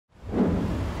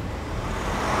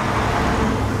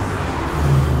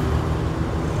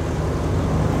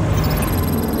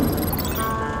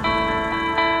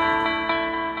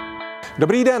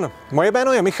Dobrý den, moje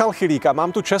jméno je Michal Chilík a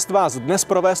mám tu čest vás dnes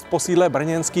provést po sídle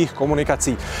Brněnských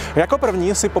komunikací. Jako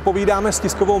první si popovídáme s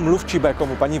tiskovou mluvčí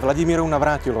Békomu, paní Vladimírou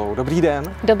Navrátilovou. Dobrý den.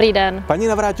 Dobrý den. Paní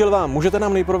Navrátilová, můžete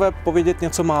nám nejprve povědět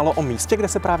něco málo o místě, kde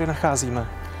se právě nacházíme?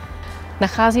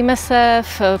 Nacházíme se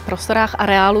v prostorách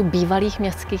areálu bývalých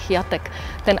městských jatek.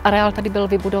 Ten areál tady byl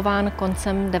vybudován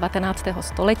koncem 19.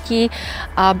 století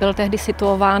a byl tehdy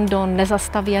situován do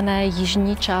nezastavěné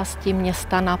jižní části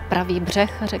města na pravý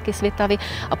břeh řeky Svitavy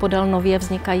a podél nově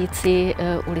vznikající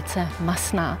ulice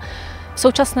Masná. V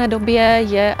současné době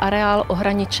je areál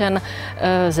ohraničen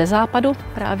ze západu,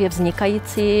 právě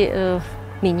vznikající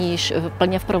nyní již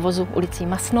plně v provozu ulicí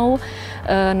Masnou.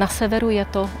 Na severu je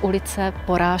to ulice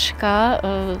Porážka,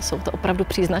 jsou to opravdu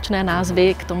příznačné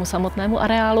názvy k tomu samotnému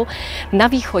areálu. Na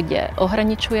východě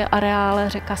ohraničuje areál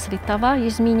řeka Svitava,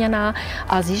 již zmíněná,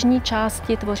 a z jižní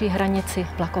části tvoří hranici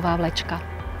vlaková vlečka.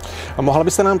 A mohla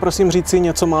byste nám prosím říci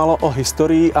něco málo o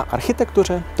historii a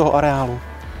architektuře toho areálu?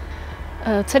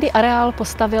 Celý areál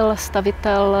postavil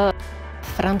stavitel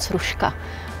Franz Ruška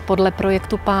podle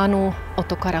projektu pánů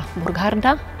Ottokara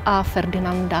Burgharda a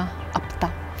Ferdinanda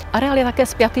Abta. Areál je také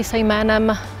spjatý se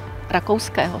jménem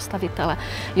rakouského stavitele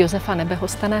Josefa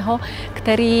Nehostinného,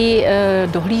 který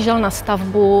dohlížel na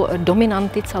stavbu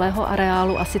dominanty celého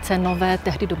areálu, a sice nové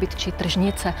tehdy dobytčí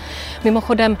tržnice.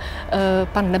 Mimochodem,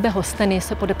 pan Nehostinný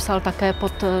se podepsal také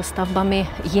pod stavbami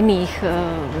jiných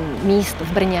míst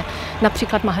v Brně,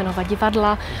 například Mahenova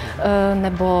divadla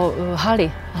nebo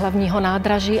haly hlavního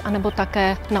nádraží, anebo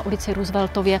také na ulici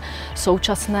Rooseveltově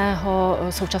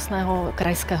současného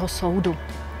krajského soudu.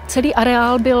 Celý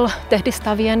areál byl tehdy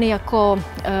stavěn jako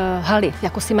haly,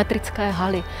 jako symetrické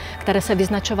haly, které se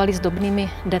vyznačovaly zdobnými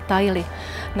detaily.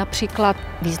 Například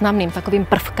významným takovým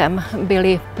prvkem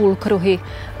byly půlkruhy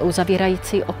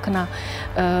uzavírající okna,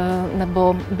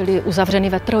 nebo byly uzavřeny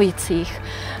ve trojicích.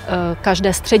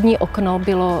 Každé střední okno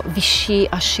bylo vyšší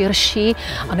a širší,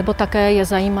 anebo také je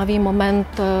zajímavý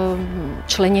moment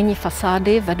členění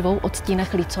fasády ve dvou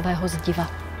odstínech lícového zdiva.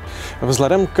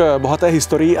 Vzhledem k bohaté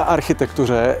historii a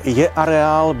architektuře je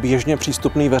areál běžně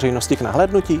přístupný veřejnosti k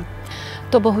nahlédnutí?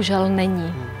 To bohužel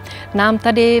není. Nám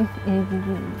tady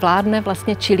vládne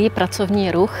vlastně čilý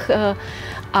pracovní ruch,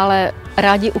 ale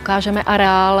rádi ukážeme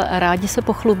areál, rádi se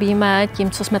pochlubíme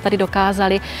tím, co jsme tady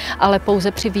dokázali, ale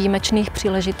pouze při výjimečných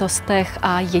příležitostech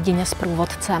a jedině s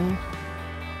průvodcem.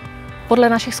 Podle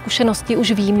našich zkušeností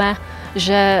už víme,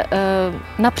 že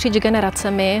napříč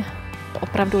generacemi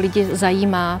opravdu lidi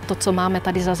zajímá to, co máme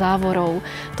tady za závorou,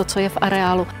 to, co je v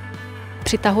areálu.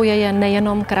 Přitahuje je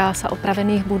nejenom krása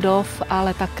opravených budov,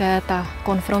 ale také ta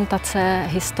konfrontace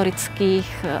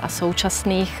historických a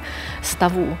současných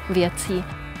stavů věcí.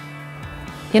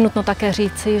 Je nutno také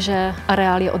říci, že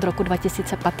areál je od roku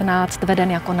 2015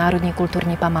 veden jako národní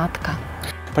kulturní památka.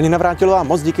 Paní Navrátilová,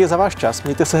 moc díky za váš čas,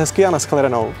 mějte se hezky a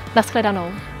nashledanou. Nashledanou.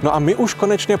 No a my už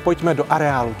konečně pojďme do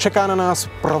areálu. Čeká na nás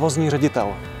provozní ředitel.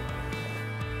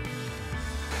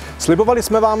 Slibovali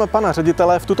jsme vám pana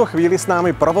ředitele, v tuto chvíli s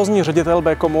námi provozní ředitel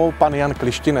Békomu, pan Jan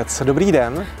Klištinec. Dobrý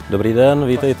den. Dobrý den,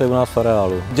 vítejte u nás v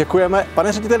areálu. Děkujeme.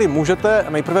 Pane řediteli, můžete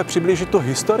nejprve přiblížit tu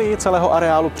historii celého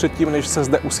areálu předtím, než se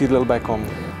zde usídlil Békom?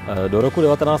 Do roku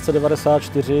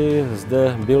 1994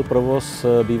 zde byl provoz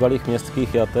bývalých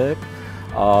městských jatek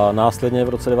a následně v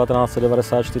roce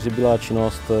 1994 byla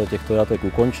činnost těchto jatek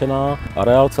ukončena.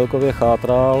 Areál celkově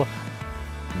chátral.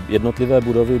 Jednotlivé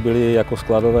budovy byly jako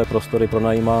skladové prostory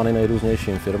pronajímány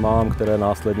nejrůznějším firmám, které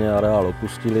následně areál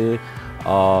opustili,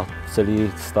 a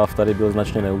celý stav tady byl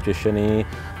značně neutěšený.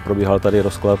 Probíhal tady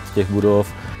rozklad těch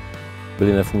budov,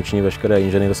 byly nefunkční veškeré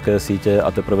inženýrské sítě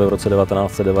a teprve v roce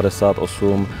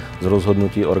 1998 z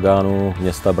rozhodnutí orgánů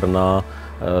města Brna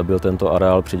byl tento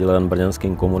areál přidělen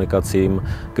Brněnským komunikacím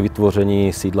k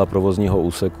vytvoření sídla provozního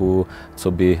úseku,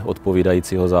 coby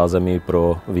odpovídajícího zázemí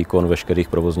pro výkon veškerých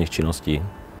provozních činností.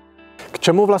 K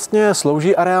čemu vlastně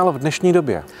slouží areál v dnešní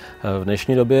době? V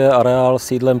dnešní době je areál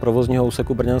sídlem provozního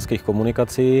úseku Brněnských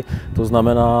komunikací, to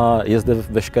znamená, je zde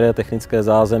veškeré technické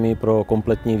zázemí pro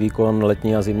kompletní výkon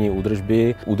letní a zimní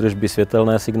údržby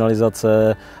světelné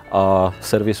signalizace a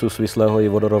servisu svislého i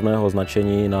vodorovného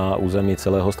značení na území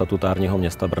celého statutárního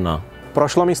města Brna.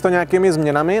 Prošlo místo nějakými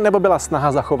změnami, nebo byla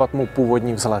snaha zachovat mu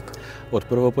původní vzhled? Od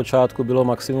prvopočátku bylo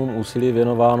maximum úsilí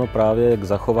věnováno právě k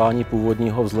zachování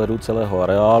původního vzhledu celého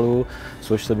areálu,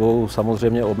 což sebou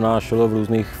samozřejmě obnášelo v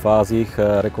různých fázích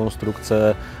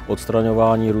rekonstrukce,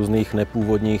 odstraňování různých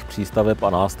nepůvodních přístaveb a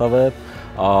nástaveb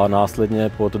a následně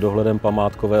pod dohledem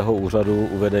památkového úřadu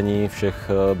uvedení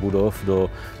všech budov do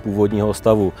původního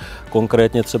stavu.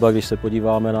 Konkrétně třeba, když se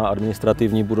podíváme na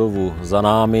administrativní budovu za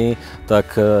námi,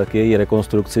 tak k její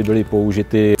rekonstrukci byly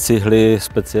použity cihly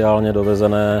speciálně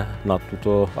dovezené na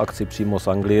tuto akci přímo z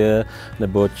Anglie,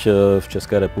 neboť v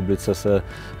České republice se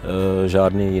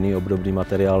žádný jiný obdobný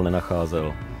materiál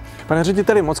nenacházel. Pane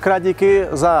řediteli, moc krát díky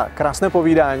za krásné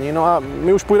povídání, no a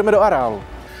my už půjdeme do areálu.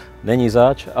 Není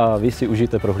zač a vy si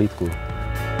užijte prohlídku.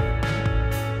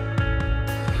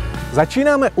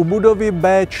 Začínáme u budovy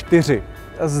B4.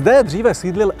 Zde dříve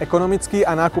sídlil ekonomický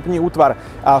a nákupní útvar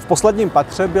a v posledním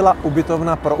patře byla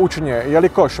ubytovna pro učně,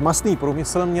 jelikož masný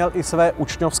průmysl měl i své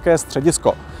učňovské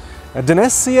středisko.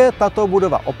 Dnes je tato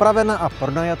budova opravena a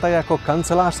pronajata jako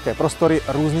kancelářské prostory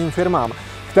různým firmám,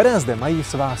 které zde mají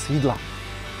svá sídla.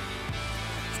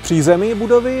 V přízemí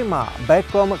budovy má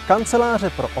Bkom kanceláře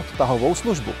pro odtahovou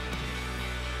službu.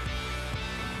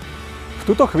 V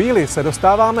tuto chvíli se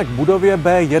dostáváme k budově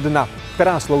B1,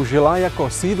 která sloužila jako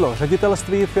sídlo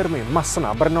ředitelství firmy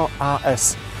Masná Brno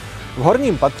AS. V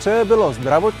horním patře bylo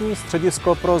zdravotní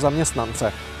středisko pro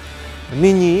zaměstnance.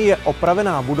 Nyní je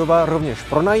opravená budova rovněž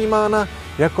pronajímána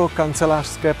jako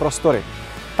kancelářské prostory.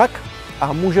 Tak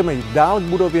a můžeme jít dál k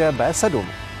budově B7.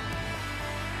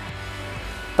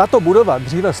 Tato budova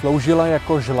dříve sloužila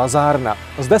jako žlazárna.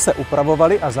 Zde se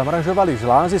upravovaly a zamražovaly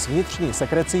žlázy s vnitřní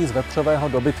sekrecí z vepřového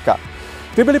dobytka.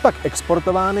 Ty byly pak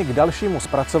exportovány k dalšímu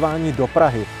zpracování do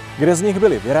Prahy, kde z nich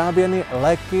byly vyráběny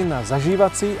léky na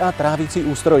zažívací a trávící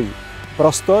ústrojí.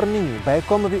 Prostor nyní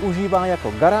Bkom využívá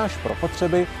jako garáž pro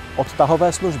potřeby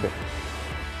odtahové služby.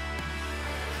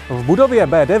 V budově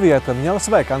B9 měl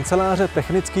své kanceláře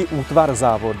technický útvar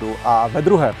závodu a ve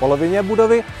druhé polovině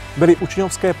budovy byly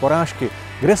učňovské porážky,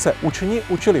 kde se učni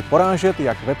učili porážet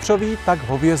jak vepřový, tak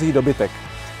hovězí dobytek.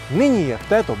 Nyní je v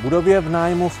této budově v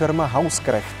nájmu firma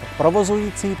Hauskrecht,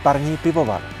 provozující parní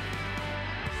pivovar.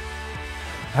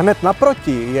 Hned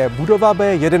naproti je budova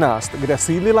B11, kde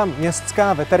sídlila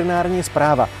městská veterinární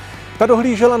správa. Ta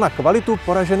dohlížela na kvalitu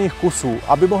poražených kusů,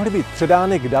 aby mohly být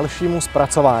předány k dalšímu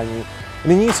zpracování.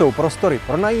 Nyní jsou prostory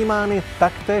pronajímány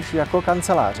taktéž jako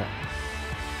kanceláře.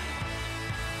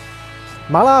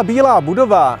 Malá bílá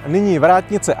budova, nyní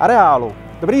vrátnice Areálu.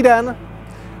 Dobrý den!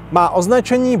 Má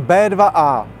označení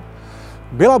B2A.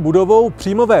 Byla budovou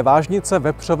příjmové vážnice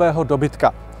vepřového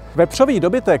dobytka. Vepřový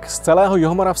dobytek z celého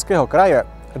Jihomoravského kraje,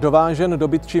 dovážen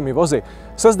dobytčími vozy,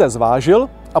 se zde zvážil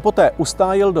a poté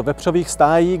ustájil do vepřových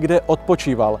stájí, kde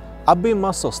odpočíval, aby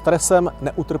maso stresem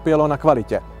neutrpělo na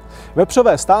kvalitě.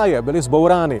 Vepřové stáje byly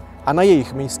zbourány a na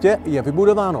jejich místě je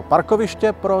vybudováno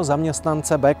parkoviště pro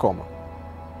zaměstnance Bkom.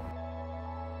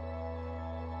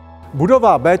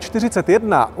 Budova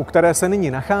B41, u které se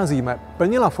nyní nacházíme,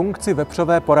 plnila funkci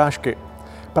vepřové porážky.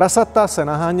 Prasata se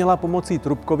naháněla pomocí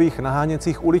trubkových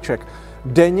naháněcích uliček.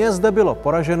 Denně zde bylo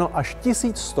poraženo až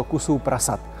 1100 kusů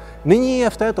prasat. Nyní je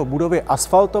v této budově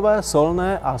asfaltové,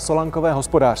 solné a solankové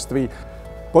hospodářství.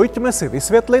 Pojďme si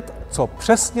vysvětlit, co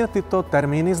přesně tyto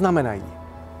termíny znamenají.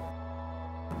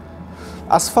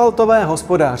 Asfaltové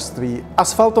hospodářství.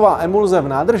 Asfaltová emulze v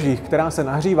nádržích, která se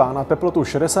nahřívá na teplotu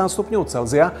 60 stupňů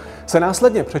Celsia, se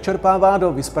následně přečerpává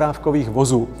do vysprávkových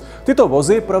vozů. Tyto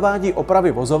vozy provádí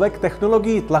opravy vozovek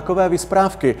technologií tlakové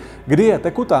vysprávky, kdy je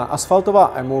tekutá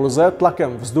asfaltová emulze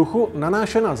tlakem vzduchu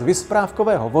nanášena z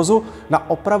vysprávkového vozu na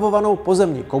opravovanou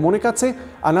pozemní komunikaci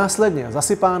a následně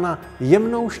zasypána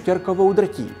jemnou štěrkovou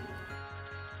drtí.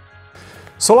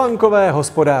 Solankové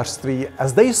hospodářství.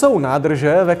 Zde jsou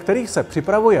nádrže, ve kterých se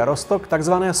připravuje roztok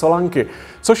tzv. Solanky,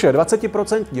 což je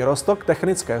 20% roztok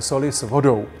technické soli s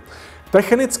vodou.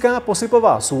 Technická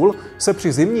posypová sůl se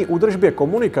při zimní údržbě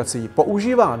komunikací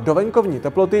používá do venkovní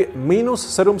teploty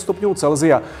minus 7 stupňů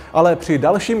Celsia, ale při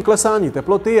dalším klesání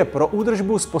teploty je pro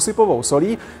údržbu s posypovou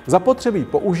solí zapotřebí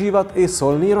používat i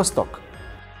solný roztok.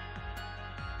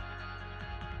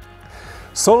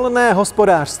 Solné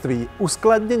hospodářství,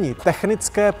 uskladnění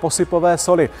technické posypové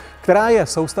soli, která je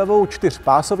soustavou 4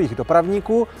 pásových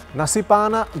dopravníků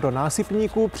nasypána do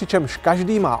násypníků, přičemž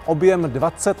každý má objem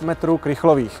 20 metrů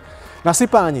krychlových.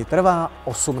 Nasypání trvá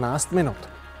 18 minut.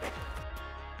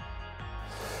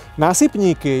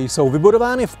 Násypníky jsou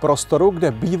vybudovány v prostoru,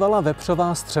 kde bývala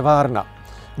vepřová střevárna.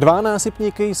 2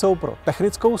 násypníky jsou pro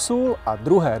technickou sůl a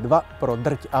druhé 2 pro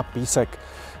drť a písek.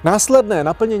 Následné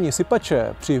naplnění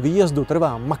sypače při výjezdu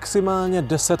trvá maximálně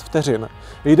 10 vteřin.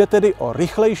 Jde tedy o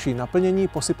rychlejší naplnění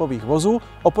posypových vozů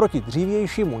oproti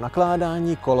dřívějšímu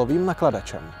nakládání kolovým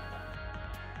nakladačem.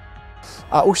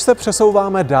 A už se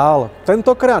přesouváme dál,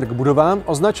 tentokrát k budovám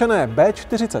označené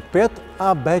B45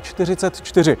 a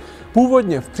B44.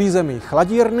 Původně v přízemí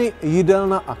chladírny,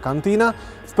 jídelna a kantýna,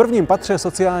 v prvním patře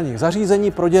sociálních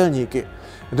zařízení pro dělníky.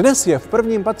 Dnes je v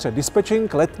prvním patře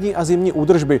dispečing letní a zimní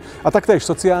údržby a taktéž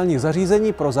sociální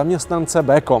zařízení pro zaměstnance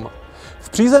Bkom. V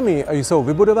přízemí jsou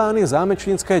vybudovány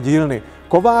zámečnické dílny,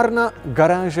 kovárna,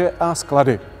 garáže a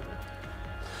sklady.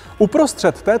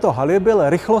 Uprostřed této haly byl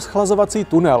rychloschlazovací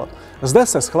tunel. Zde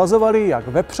se schlazovaly jak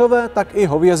vepřové, tak i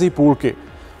hovězí půlky.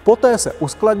 Poté se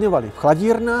uskladňovaly v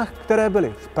chladírnách, které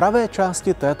byly v pravé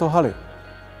části této haly.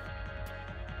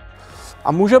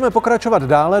 A můžeme pokračovat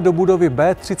dále do budovy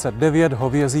B39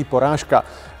 hovězí porážka.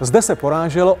 Zde se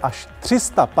poráželo až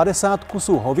 350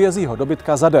 kusů hovězího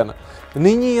dobytka za den.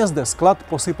 Nyní je zde sklad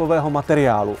posypového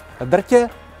materiálu, drtě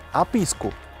a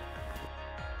písku.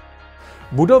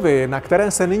 Budovy, na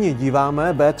které se nyní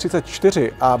díváme,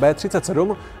 B34 a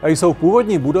B37, jsou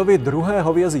původní budovy druhé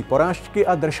hovězí porážky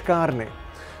a držkárny.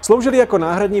 Sloužily jako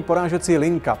náhradní porážecí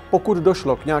linka. Pokud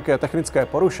došlo k nějaké technické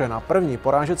poruše na první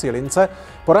porážecí lince,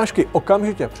 porážky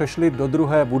okamžitě přešly do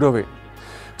druhé budovy.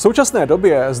 V současné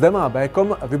době zde má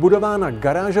Békom vybudována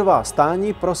garážová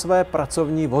stání pro své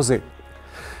pracovní vozy.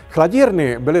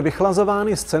 Chladírny byly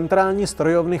vychlazovány z centrální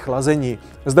strojovny chlazení.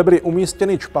 Zde byly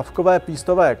umístěny čpavkové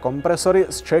pístové kompresory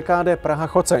z ČKD Praha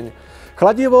Choceň.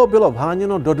 Chladivo bylo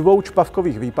vháněno do dvou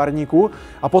čpavkových výparníků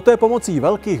a poté pomocí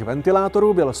velkých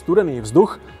ventilátorů byl studený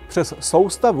vzduch přes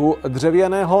soustavu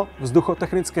dřevěného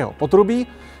vzduchotechnického potrubí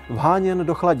vháněn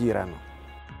do chladíren.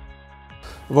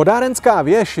 Vodárenská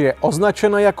věž je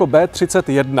označena jako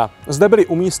B31. Zde byly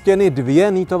umístěny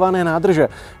dvě nýtované nádrže,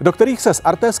 do kterých se z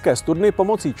artéské studny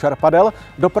pomocí čerpadel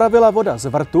dopravila voda z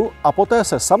vrtu a poté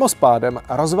se samospádem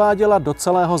rozváděla do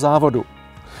celého závodu.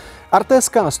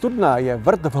 Artéská studna je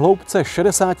vrt v hloubce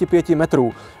 65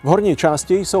 metrů. V horní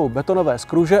části jsou betonové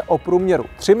skruže o průměru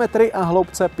 3 metry a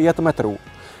hloubce 5 metrů.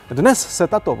 Dnes se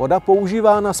tato voda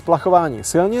používá na splachování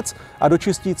silnic a do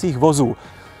čistících vozů,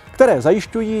 které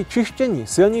zajišťují čištění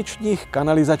silničních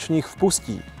kanalizačních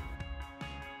vpustí.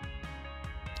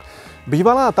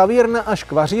 Bývalá tavírna a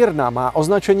škvařírna má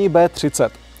označení B30.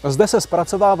 Zde se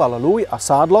zpracovával lůj a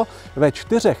sádlo ve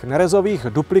 4 nerezových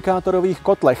duplikátorových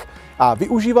kotlech a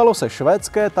využívalo se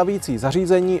švédské tavící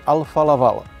zařízení Alfa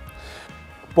Laval.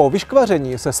 Po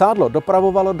vyškvaření se sádlo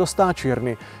dopravovalo do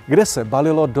stáčírny, kde se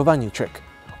balilo do vaniček.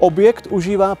 Objekt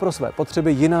užívá pro své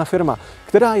potřeby jiná firma,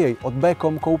 která jej od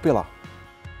Békom koupila.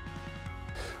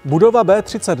 Budova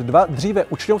B32, dříve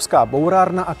učňovská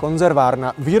bourárna a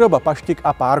konzervárna, výroba paštik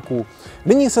a párků.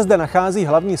 Nyní se zde nachází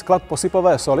hlavní sklad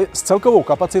posypové soli s celkovou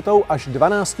kapacitou až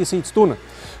 12 000 tun.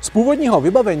 Z původního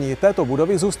vybavení této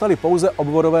budovy zůstaly pouze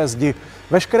obvodové zdi.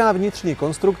 Veškerá vnitřní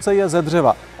konstrukce je ze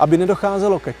dřeva, aby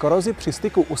nedocházelo ke korozi při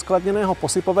styku uskladněného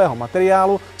posypového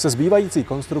materiálu se zbývající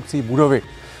konstrukcí budovy.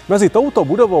 Mezi touto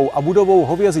budovou a budovou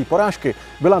hovězí porážky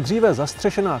byla dříve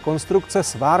zastřešená konstrukce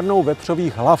s várnou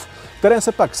vepřových hlav, které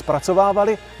se pak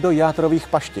zpracovávaly do játrových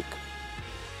paštik.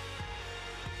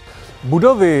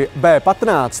 Budovy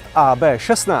B15 a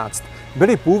B16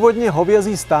 byly původně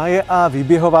hovězí stáje a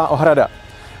výběhová ohrada.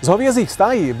 Z hovězích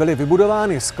stájí byly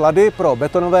vybudovány sklady pro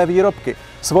betonové výrobky,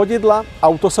 svodidla,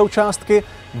 autosoučástky,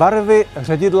 barvy,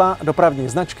 ředidla, dopravní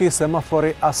značky,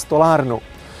 semafory a stolárnu.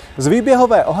 Z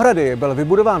výběhové ohrady byl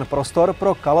vybudován prostor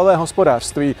pro kalové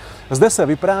hospodářství. Zde se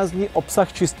vyprázdní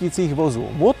obsah čistících vozů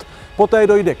mut, poté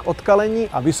dojde k odkalení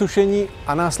a vysušení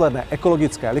a následné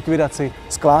ekologické likvidaci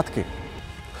skládky.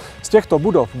 Z těchto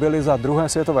budov byly za druhé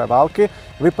světové války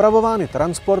vypravovány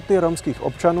transporty romských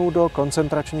občanů do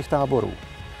koncentračních táborů.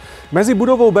 Mezi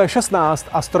budovou B16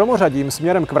 a stromořadím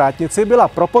směrem k vrátnici byla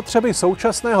pro potřeby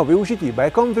současného využití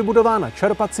Békom vybudována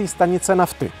čerpací stanice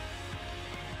nafty.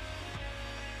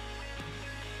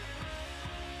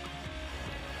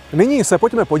 Nyní se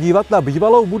pojďme podívat na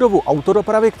bývalou budovu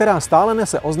autodopravy, která stále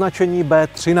nese označení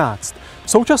B13.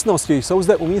 V současnosti jsou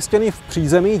zde umístěny v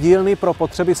přízemí dílny pro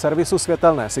potřeby servisu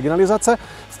světelné signalizace,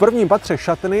 v prvním patře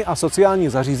šatny a sociální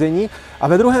zařízení a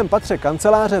ve druhém patře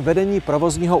kanceláře vedení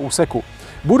provozního úseku.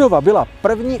 Budova byla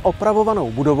první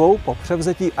opravovanou budovou po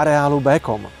převzetí areálu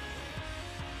Békom.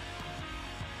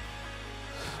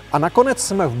 A nakonec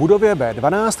jsme v budově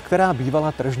B12, která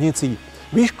bývala tržnicí.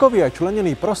 Výškově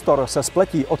členěný prostor se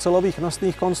spletí ocelových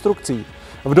nosných konstrukcí.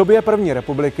 V době první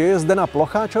republiky zde na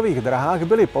plocháčových drahách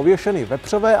byly pověšeny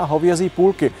vepřové a hovězí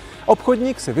půlky.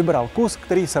 Obchodník si vybral kus,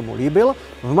 který se mu líbil,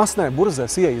 v Masné burze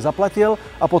si jej zaplatil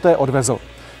a poté odvezl.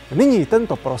 Nyní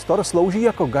tento prostor slouží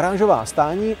jako garážová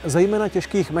stání zejména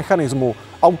těžkých mechanismů,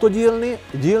 autodílny,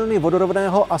 dílny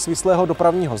vodorovného a svislého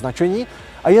dopravního značení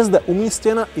a je zde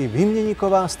umístěna i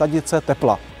výměníková stanice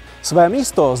tepla. Své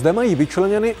místo zde mají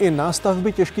vyčleněny i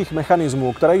nástavby těžkých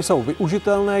mechanismů, které jsou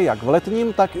využitelné jak v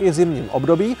letním, tak i zimním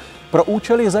období pro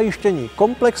účely zajištění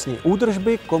komplexní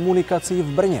údržby komunikací v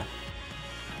Brně.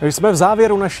 Jsme v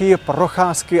závěru naší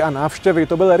procházky a návštěvy.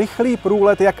 To byl rychlý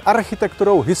průlet jak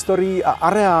architekturou, historií a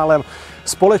areálem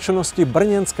společnosti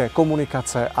Brněnské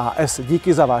komunikace AS.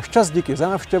 Díky za váš čas, díky za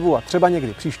návštěvu a třeba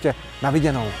někdy příště na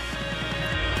viděnou.